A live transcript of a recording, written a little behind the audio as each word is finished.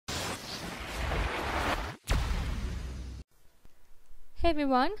Hey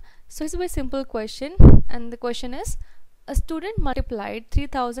everyone, so it's a very simple question, and the question is, a student multiplied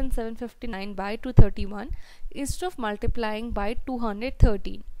 3759 by 231 instead of multiplying by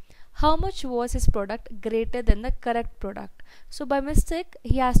 213. How much was his product greater than the correct product? So by mistake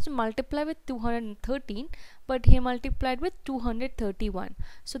he has to multiply with 213, but he multiplied with 231.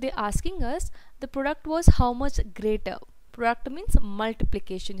 So they're asking us the product was how much greater. Product means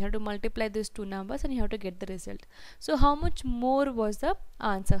multiplication. You have to multiply these two numbers and you have to get the result. So how much more was the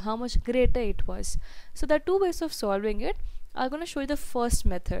answer, how much greater it was. So there are two ways of solving it. I'm going to show you the first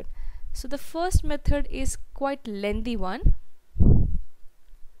method. So the first method is quite lengthy one.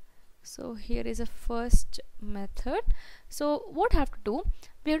 So here is a first method. So what have to do,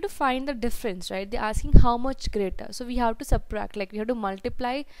 we have to find the difference, right? They're asking how much greater, so we have to subtract, like we have to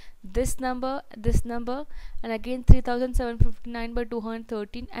multiply this number, and again 3759 by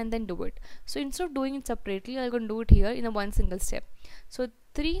 213 and then do it. So instead of doing it separately, I'm going to do it here in a one single step. So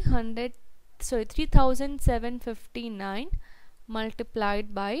 3759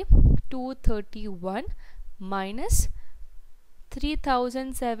 multiplied by 231 minus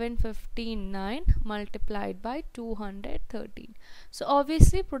 3759 multiplied by 213. So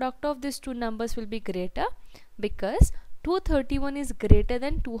obviously product of these two numbers will be greater because 231 is greater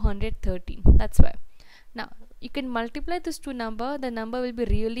than 213. That's why. Now you can multiply this two number. The number will be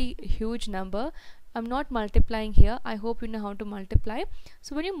really huge number. I'm not multiplying here. I hope you know how to multiply.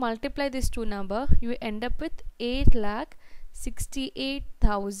 So when you multiply this two number, you end up with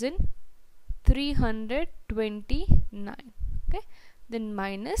 8,68,329. Okay, then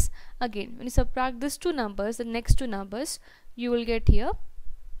minus, again when you subtract these two numbers, the next two numbers, you will get here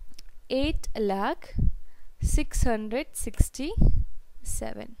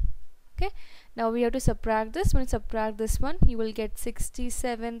 8,667. okay, now we have to subtract this. When you subtract this one, you will get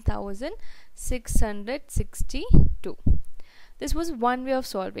 67,662. This was one way of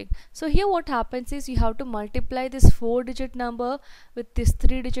solving. So here what happens is you have to multiply this 4-digit number with this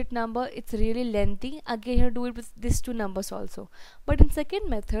 3-digit number. It's really lengthy. Again you do it with these two numbers also. But in second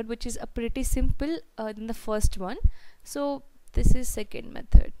method, which is a pretty simple than the first one, so this is second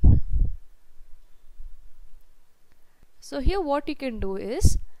method. So here what you can do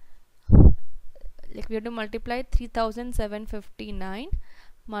is, like we have to multiply 3759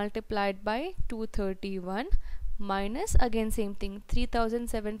 multiplied by 231 minus, again same thing,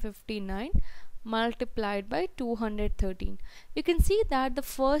 3759 multiplied by 213. You can see that the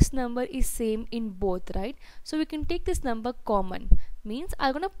first number is same in both, right? So we can take this number common, means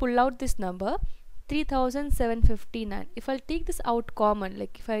I'm gonna pull out this number 3759. If I'll take this out common,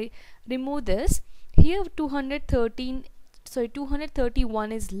 like if I remove this, here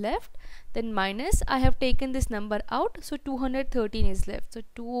 231 is left, then minus, I have taken this number out, so 213 is left, so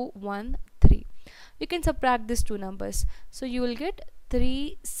 213. You can subtract these two numbers, so you will get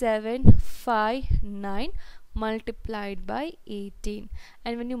 3759 multiplied by 18,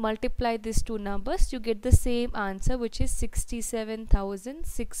 and when you multiply these two numbers, you get the same answer, which is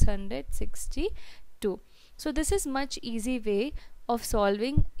 67,662. So this is much easy way of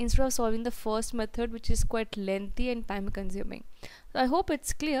solving instead of solving the first method, which is quite lengthy and time consuming. So I hope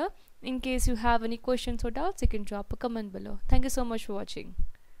it's clear. In case you have any questions or doubts, you can drop a comment below. Thank you so much for watching.